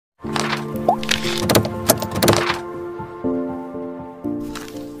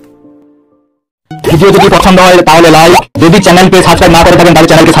Video যদি পছন্দ হয় তাহলে লাইক, যদি চ্যানেলকে সাবস্ক্রাইব না করে থাকেন তাহলে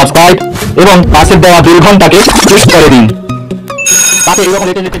চ্যানেলকে সাবস্ক্রাইব এবং পাশে দেওয়া বেল ঘন্টাকে ক্লিক করে দিন, তাতে এরকম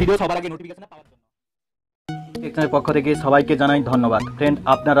লেটেস্ট ভিডিও সবার আগে নোটিফিকেশন পাওয়ার জন্য। এখানের পক্ষ থেকে সবাইকে জানাই ধন্যবাদ। ফ্রেন্ড,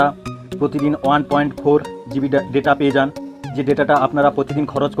 আপনারা প্রতিদিন 1.4 জিবি ডেটা পেয়ে যান, যে ডেটাটা আপনারা প্রতিদিন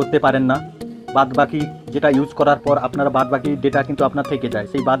খরচ করতে পারেন না। বাদবাকি যেটা ইউজ করার পর আপনারা বাদবাকি ডেটা কিন্তু আপনার থেকে যায়,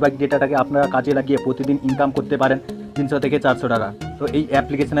 সেই বাদবাকি ডেটাটাকে আপনারা কাজে লাগিয়ে প্রতিদিন ইনকাম করতে পারেন 300 থেকে 400 টাকা। তো এই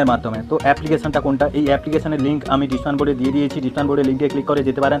অ্যাপ্লিকেশনের মাধ্যমে। তো অ্যাপ্লিকেশনটা কোনটা? এই অ্যাপ্লিকেশনের লিঙ্ক আমি ডিসক্রিপশন বোর্ডে দিয়ে দিয়েছি। ডিসক্রিপশন বোর্ডে লিঙ্কে ক্লিক করে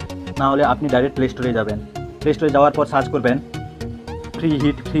যেতে পারেন, না হলে আপনি ডাইরেক্ট প্লে স্টোরে যাবেন। প্লে স্টোরে যাওয়ার পর সার্চ করবেন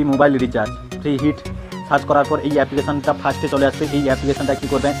free mobile recharge. Free hit search করার পর এই অ্যাপ্লিকেশনটা ফার্স্টে চলে আসবে। এই অ্যাপ্লিকেশনটা কী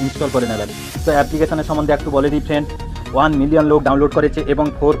করবেন? ইনস্টল করে নেবেন। তো অ্যাপ্লিকেশনের সম্বন্ধে একটু বলে দিই ফ্রেন্ড। 1 মিলিয়ন লোক ডাউনলোড করেছে এবং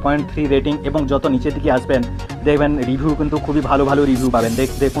 4.3 রেটিং, এবং যত নিচের দিকে আসবেন দেখবেন রিভিউ কিন্তু খুবই ভালো রিভিউ পাবেন।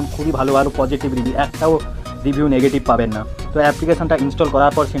 দেখুন খুবই ভালো পজিটিভ রিভিউ, একটাও রিভিউ নেগেটিভ পাবেন না। তো অ্যাপ্লিকেশনটা ইনস্টল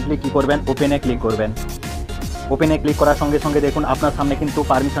করার পর সিম্পলি কী করবেন? ওপেনে ক্লিক করবেন। ওপেনে ক্লিক করার সঙ্গে সঙ্গে দেখুন আপনার সামনে কিন্তু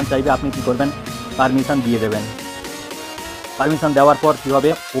পারমিশন চাইবে। আপনি কী করবেন? পারমিশন দিয়ে দেবেন। পারমিশন দেওয়ার পর কী হবে?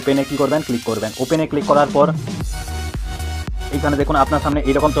 ওপেনে কী করবেন? ক্লিক করবেন। ওপেনে ক্লিক করার পর এইখানে দেখুন আপনার সামনে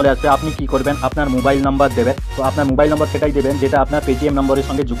এরকম চলে আসবে। আপনি কি করবেন? আপনার মোবাইল নাম্বার দেবেন। তো আপনার মোবাইল নম্বর সেটাই দেবেন যেটা আপনার পেটিএম নম্বরের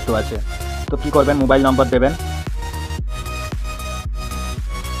সঙ্গে যুক্ত আছে। তো কি করবেন? মোবাইল নম্বর দেবেন।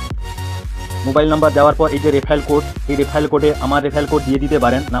 মোবাইল নাম্বার দেওয়ার পর এই যে রেফারেল কোড, এই রেফারেল কোডে আমার রেফারেল কোড দিয়ে দিতে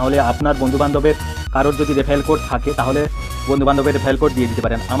পারেন, না হলে আপনার বন্ধুবান্ধবের কারোর যদি রেফারেল কোড থাকে তাহলে বন্ধুবান্ধবের রেফারেল কোড দিয়ে দিতে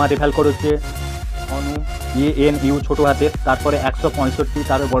পারেন। আমার রেফারেল কোড হচ্ছে ANU ছোটো হাতের, তারপরে 165,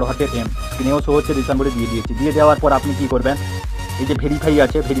 তার বড় হাতের M। স্ক্রিনেও শো হচ্ছে, ডিসক্রিপশন বোর্ডে দিয়ে দিয়েছি। দিয়ে দেওয়ার পর আপনি কী করবেন? এই যে ভেরিফাই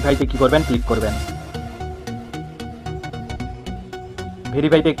আছে, ভেরিফাইতে কী করবেন? ক্লিক করবেন।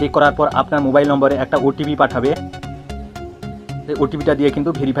 ভেরিফাইতে ক্লিক করার পর আপনার মোবাইল নম্বরে একটা OTP পাঠাবে। সেই OTPটা দিয়ে কিন্তু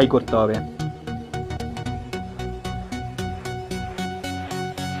ভেরিফাই করতে হবে।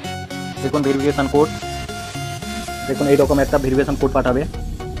 দেখুন ভেরিফিকেশান কোড, দেখুন এইরকম একটা ভেরিফিকেশান কোড পাঠাবে।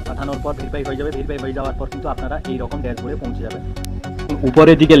 পাঠানোর পর ভেরিফাই হয়ে যাবে। ভেরিফাই হয়ে যাওয়ার পর কিন্তু আপনারা এইরকম ড্যাশবোর্ডে পৌঁছে যাবেন।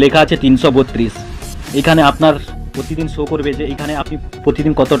 উপরের দিকে লেখা আছে 332। এখানে আপনার প্রতিদিন শো করবে যে এখানে আপনি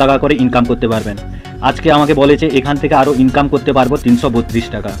প্রতিদিন কত টাকা করে ইনকাম করতে পারবেন। আজকে আমাকে বলেছে এখান থেকে আরও ইনকাম করতে পারবো 332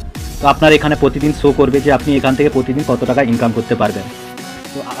 টাকা। তো আপনার এখানে প্রতিদিন শো করবে যে আপনি এখান থেকে প্রতিদিন কত টাকা ইনকাম করতে পারবেন।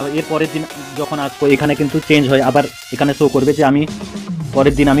 তো এর পরের দিন যখন আসবো এখানে কিন্তু চেঞ্জ হয়, আবার এখানে শো করবে যে আমি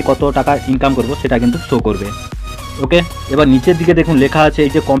পরের দিন আমি কত টাকা ইনকাম করব, সেটা কিন্তু শো করবে। ওকে, এবার নিচের দিকে দেখুন লেখা আছে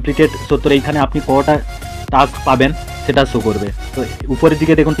এই যে কমপ্লিটেড 70। এইখানে আপনি কতটা টাস্ক পাবেন সেটা শো করবে। তো উপরের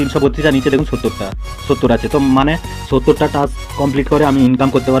দিকে দেখুন 332, আর নিচে দেখুন 70 আছে। তো মানে 70টা টাস্ক কমপ্লিট করে আমি ইনকাম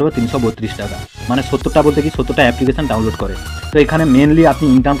করতে পারবো 332 টাকা। মানে 70টা বলতে কি 70টা অ্যাপ্লিকেশান ডাউনলোড করে। তো এখানে মেনলি আপনি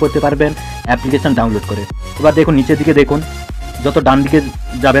ইনকাম করতে পারবেন অ্যাপ্লিকেশান ডাউনলোড করে। এবার দেখুন নিচের দিকে দেখুন, যত ডান দিকে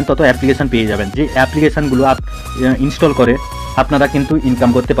যাবেন তত অ্যাপ্লিকেশান পেয়ে যাবেন। যে অ্যাপ্লিকেশানগুলো ইনস্টল করে আপনারা কিন্তু ইনকাম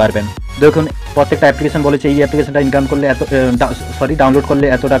করতে পারবেন। দেখুন প্রত্যেকটা অ্যাপ্লিকেশান বলেছে এই অ্যাপ্লিকেশানটা ইনকাম করলে ডাউনলোড করলে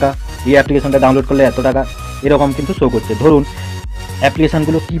এত টাকা, এই অ্যাপ্লিকেশানটা ডাউনলোড করলে এত টাকা, এরকম কিন্তু শো করছে। ধরুন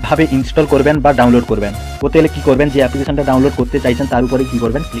অ্যাপ্লিকেশানগুলো কীভাবে ইনস্টল করবেন বা ডাউনলোড করবেন, করতে গেলে কী করবেন? যে অ্যাপ্লিকেশানটা ডাউনলোড করতে চাইছেন তার উপরে কী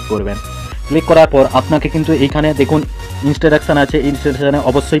করবেন? ক্লিক করবেন। ক্লিক করার পর আপনাকে কিন্তু এইখানে দেখুন ইনস্ট্রাকশান আছে, ইনস্ট্রাকশানে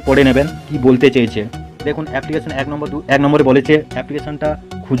অবশ্যই পড়ে নেবেন কী বলতে চেয়েছে। দেখুন অ্যাপ্লিকেশান 1 নম্বরে বলেছে অ্যাপ্লিকেশানটা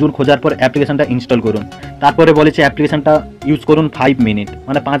খোঁজার পর অ্যাপ্লিকেশানটা ইনস্টল করুন। তারপরে বলেছে অ্যাপ্লিকেশানটা ইউজ করুন 5 মিনিট,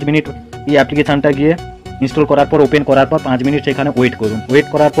 মানে 5 মিনিট এই অ্যাপ্লিকেশানটা গিয়ে ইনস্টল করার পর ওপেন করার পর 5 মিনিট সেখানে ওয়েট করুন। ওয়েট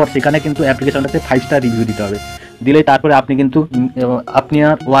করার পর সেখানে কিন্তু অ্যাপ্লিকেশানটাতে 5 স্টার রিভিউ দিতে হবে। দিলেই তারপরে আপনি কিন্তু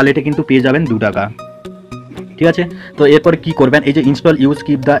আপনার ওয়ালেটে কিন্তু পেয়ে যাবেন 2 টাকা। ঠিক আছে, তো এরপর কি করবেন? এই যে install use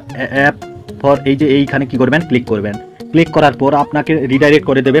keep the app for, এই যে এইখানে কি করবেন? ক্লিক করবেন। ক্লিক করার পর আপনাকে রিডাইরেক্ট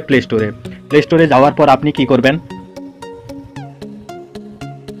করে দেবে প্লে স্টোরে। প্লে স্টোরে যাওয়ার পর আপনি কি করবেন?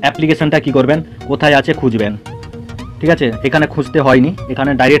 অ্যাপ্লিকেশানটা কি করবেন? কোথায় আছে খুঁজবেন। ঠিক আছে, এখানে খুঁজতে হয়নি,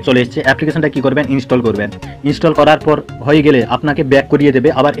 এখানে ডাইরেক্ট চলে এসেছে। অ্যাপ্লিকেশানটা কি করবেন? ইনস্টল করবেন। ইনস্টল করার পর হয়ে গেলে আপনাকে ব্যাক করিয়ে দেবে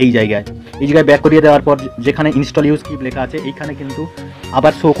আবার এই জায়গায় ব্যাক করিয়ে দেওয়ার পর যেখানে ইনস্টল ইউজ কিপ লেখা আছে এইখানে কিন্তু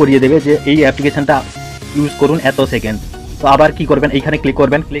আবার শো করিয়ে দেবে যে এই অ্যাপ্লিকেশানটা ইউজ করুন এত সেকেন্ড। তো আবার কি করবেন? এইখানে ক্লিক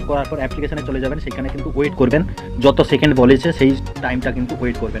করবেন। ক্লিক করার পর অ্যাপ্লিকেশানে চলে যাবেন, সেখানে কিন্তু ওয়েট করবেন। যত সেকেন্ড বলেছে সেই টাইমটা কিন্তু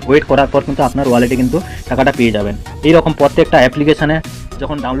ওয়েট করবেন। ওয়েট করার পর কিন্তু আপনার ওয়ালেটে কিন্তু টাকাটা পেয়ে যাবেন। এইরকম প্রত্যেকটা অ্যাপ্লিকেশানে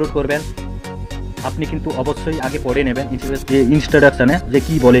যখন ডাউনলোড করবেন আপনি কিন্তু অবশ্যই আগে পড়ে নেবেন ইনস্ট্রাকশানে যে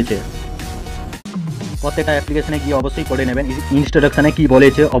কী বলেছে। প্রত্যেকটা অ্যাপ্লিকেশানে গিয়ে অবশ্যই পড়ে নেবেন ইনস্ট্রাকশানে কী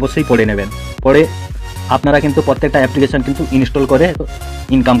বলেছে, অবশ্যই পড়ে নেবেন। পরে আপনারা কিন্তু প্রত্যেকটা অ্যাপ্লিকেশান কিন্তু ইনস্টল করে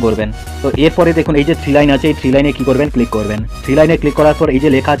ইনকাম করবেন। তো এরপরে দেখুন এই যে 3 লাইন আছে, এই 3 লাইনে কী করবেন? ক্লিক করবেন। 3 লাইনে ক্লিক করার পর এই যে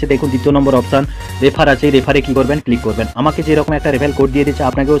লেখা আছে দেখুন 2 নম্বর অপশান রেফার আছে, এই রেফারে কী করবেন? ক্লিক করবেন। আমাকে যেরকম একটা রেফারেল কোড দিয়ে দিচ্ছে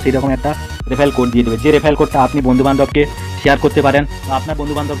আপনাকেও সেই রকম একটা রেফারেল কোড দিয়ে দেবে। যে রেফারেল কোডটা আপনি বন্ধুবান্ধবকে শেয়ার করতে পারেন। আপনার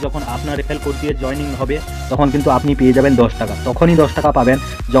বন্ধুবান্ধব যখন আপনার রেফারেল কোড দিয়ে জয়েনিং হবে তখন কিন্তু আপনি পেয়ে যাবেন 10 টাকা। তখনই 10 টাকা পাবেন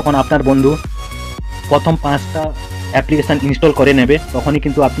যখন আপনার বন্ধু প্রথম 5টা অ্যাপ্লিকেশান ইনস্টল করে নেবে, তখনই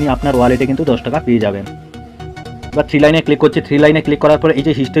কিন্তু আপনি আপনার ওয়ালেটে কিন্তু 10 টাকা পেয়ে যাবেন। বা 3 লাইনে ক্লিক করছে, 3 লাইনে ক্লিক করার পর এই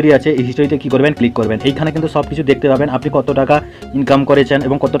যে হিস্টোরি আছে, এই হিস্টোরিতে কী করবেন, ক্লিক করবেন। এইখানে কিন্তু সব কিছু দেখতে পাবেন, আপনি কত টাকা ইনকাম করেছেন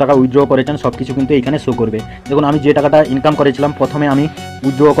এবং কত টাকা উইথড্র করেছেন, সব কিছু কিন্তু এইখানে শো করবে। দেখুন আমি যে টাকাটা ইনকাম করেছিলাম, প্রথমে আমি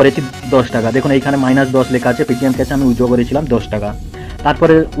উইথড্র করেছি 10 টাকা। দেখুন এইখানে -10 লেখা আছে, পেটিএম ক্যাশে আমি উইথড্র করেছিলাম 10 টাকা।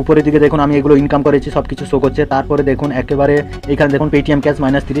 তারপরে উপরের দিকে দেখুন আমি এগুলো ইনকাম করেছি, সব কিছু শো করছে। তারপরে দেখুন একেবারে এইখানে দেখুন পেটিএম ক্যাশ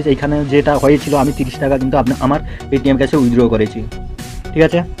 -30, এইখানে যেটা হয়েছিল আমি 30 টাকা কিন্তু আমার পেটিএম ক্যাশে উইথড্র করেছি। ঠিক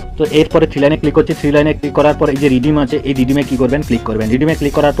আছে, তো এরপরে 3 লাইনে ক্লিক করছি। 3 লাইনে ক্লিক করার পর এই যে রিডিম আছে, এই রিডিমে কী করবেন, ক্লিক করবেন। রিডিমে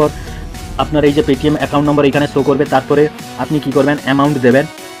ক্লিক করার পর আপনার এই যে পেটিএম অ্যাকাউন্ট নম্বর এখানে শো করবে। তারপরে আপনি কী করবেন, অ্যামাউন্ট দেবেন,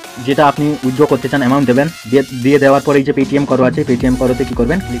 যেটা আপনি উইথড্র করতে চান অ্যামাউন্ট দেবেন। দিয়ে দেওয়ার পরে এই যে পেটিএম করো আছে, পেটিএম করোতে কী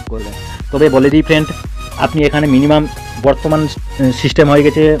করবেন, ক্লিক করবেন। তবে বলে দিই ফ্রেন্ড, আপনি এখানে মিনিমাম বর্তমান সিস্টেম হয়ে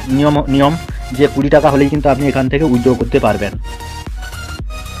গেছে নিয়ম যে 20 টাকা হলেই কিন্তু আপনি এখান থেকে উইথড্র করতে পারবেন।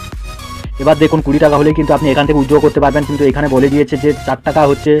 এবার দেখুন 20 টাকা হলেই কিন্তু আপনি এখান থেকে উইথড্র করতে পারবেন, কিন্তু এখানে বলে দিয়েছে যে 4 টাকা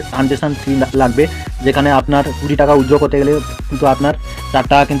হচ্ছে ট্রানজ্যাকশান ফি লাগবে, যেখানে আপনার 20 টাকা উইথড্র করতে গেলে কিন্তু আপনার 4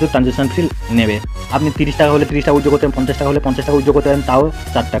 টাকা কিন্তু ট্রানজ্যাকশান ফি নেবে। আপনি 30 টাকা হলে 30 টাকা উইথড্র করতে, 50 টাকা হলে 50 টাকা উইথড্র করতে পারেন, তাও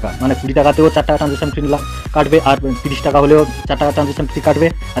 4 টাকা। মানে 20 টাকাতেও 4 টাকা ট্রানজ্যাকশান ফি কাটবে, আর 30 টাকা হলেও 4 টাকা ট্রানজ্যাকশান ফি কাটবে,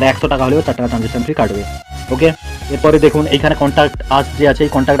 আর 100 টাকা হলেও 4 টাকা ট্রানজ্যাকশান ফি কাটবে। ওকে, এরপরে দেখুন এইখানে কন্ট্যাক্ট আস যে আছে,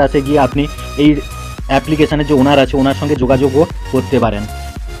 এই কন্ট্যাক্ট আসে গিয়ে আপনি এই অ্যাপ্লিকেশানের যে ওনার আছে, ওনার সঙ্গে যোগাযোগও করতে পারেন।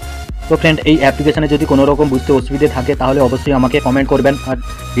 তো ফ্রেন্ড, এই অ্যাপ্লিকেশানে যদি কোনো রকম বুঝতে অসুবিধে থাকে তাহলে অবশ্যই আমাকে কমেন্ট করবেন, আর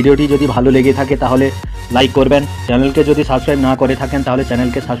ভিডিওটি যদি ভালো লেগে থাকে তাহলে লাইক করবেন। চ্যানেলকে যদি সাবস্ক্রাইব না করে থাকেন তাহলে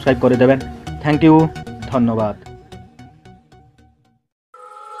চ্যানেলকে সাবস্ক্রাইব করে দেবেন। থ্যাংক ইউ, ধন্যবাদ।